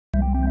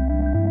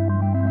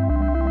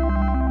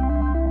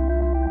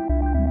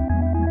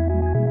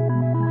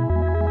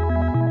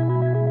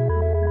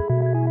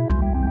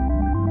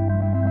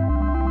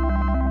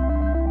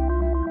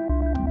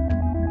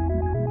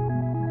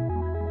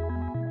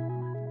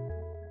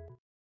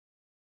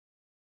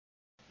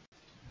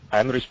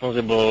I'm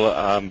responsible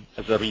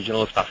as a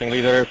regional staffing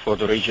leader for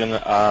the region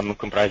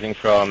comprising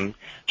from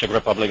Czech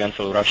Republic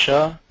until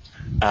Russia.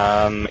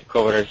 It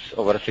covers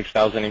over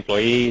 6,000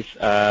 employees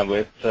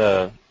with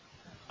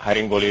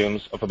hiring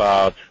volumes of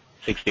about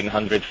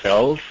 1,600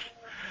 fills.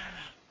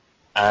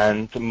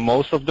 And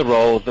most of the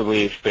roles that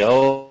we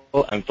fill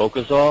and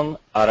focus on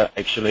are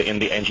actually in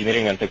the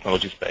engineering and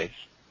technology space.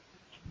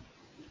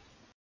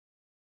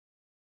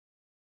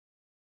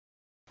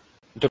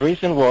 The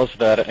reason was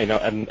that,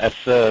 and as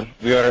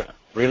we are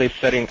really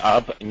setting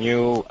up a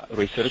new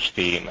research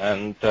team,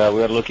 and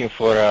we are looking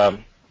for a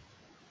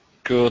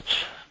good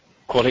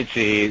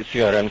quality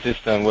CRM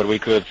system where we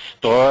could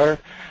store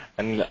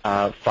and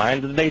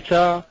find the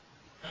data,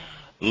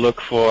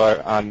 look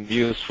for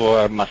use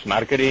for mass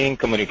marketing,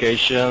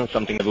 communication,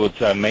 something that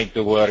would make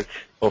the work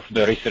of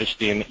the research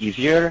team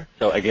easier.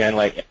 So again,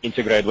 like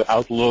integrate with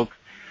Outlook,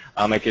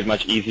 make it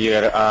much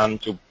easier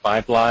to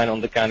pipeline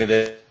on the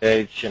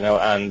candidates,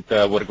 and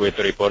work with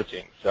the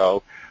reporting.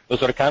 So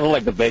those are kind of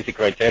like the basic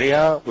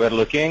criteria we're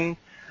looking.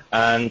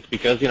 And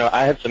because,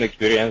 I had some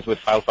experience with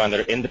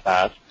FileFinder in the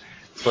past,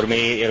 for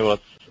me, it was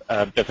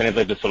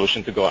definitely the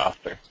solution to go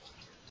after.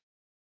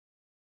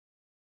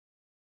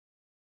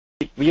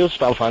 We use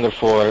FileFinder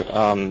for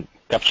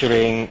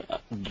capturing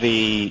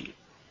the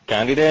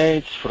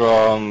candidates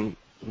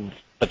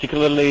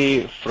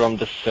particularly from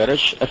the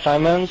search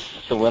assignments.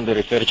 So when the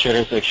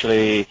researchers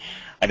actually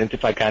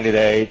identify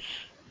candidates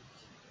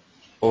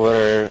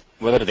over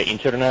whether the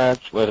internet,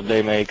 whether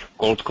they make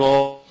cold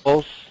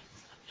calls.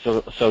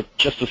 So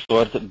just to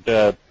store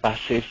the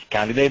passive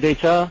candidate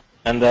data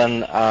and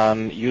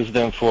then use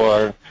them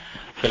for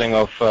filling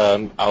of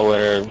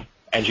our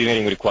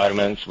engineering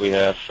requirements we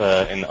have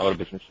in our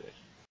businesses.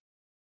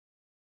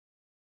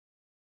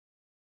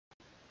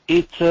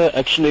 It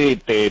actually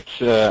did,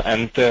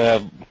 and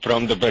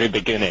from the very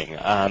beginning,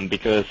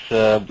 because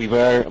we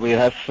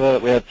had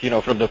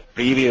from the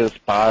previous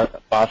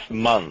past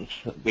months,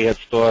 we had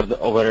stored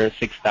over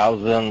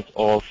 6,000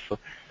 of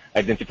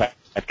identified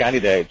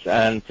candidates,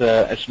 and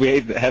as we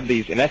had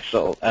these in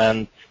Excel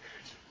and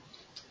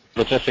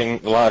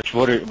processing large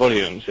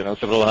volumes,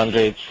 several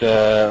hundred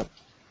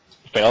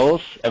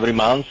fills every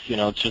month,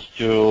 just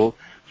to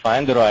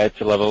find the right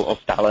level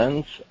of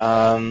talent.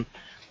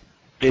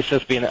 This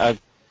has been a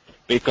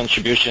big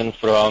contribution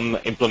from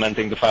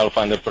implementing the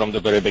FileFinder from the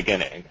very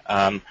beginning.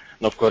 And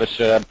of course,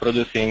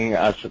 producing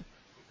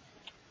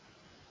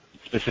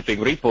specific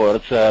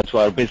reports to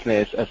our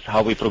business as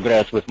how we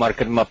progress with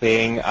market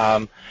mapping,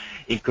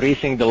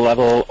 increasing the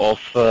level of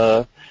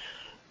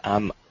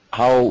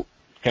how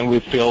can we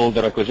fill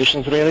the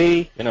requisitions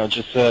really,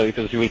 just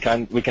because we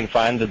can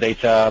find the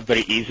data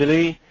very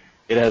easily.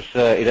 It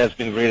has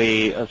been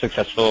really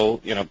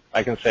successful,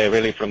 I can say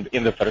really from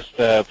in the first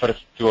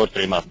 2 or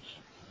 3 months.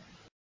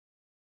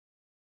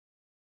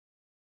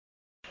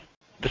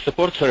 The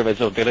support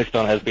service of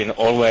Honeywell has been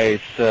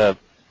always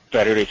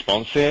very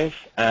responsive,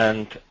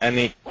 and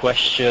any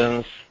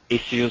questions,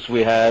 issues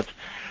we had,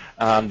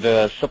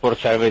 the support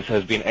service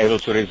has been able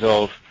to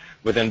resolve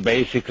within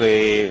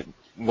basically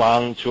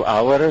 1-2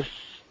 hours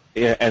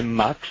and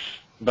max.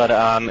 But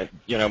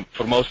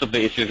for most of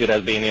the issues, it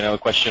has been a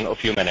question of a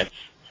few minutes.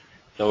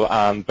 So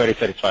I'm very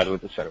satisfied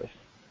with the service.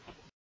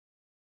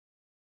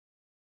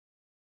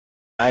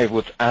 I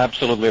would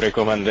absolutely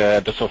recommend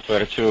the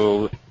software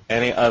to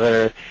any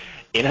other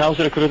in-house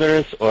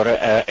recruiters or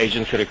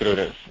agency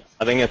recruiters.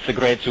 I think it's a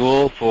great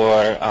tool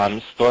for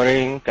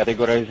storing,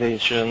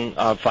 categorization,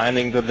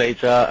 finding the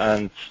data,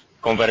 and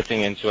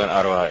converting into an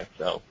ROI.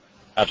 So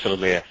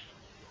absolutely yes.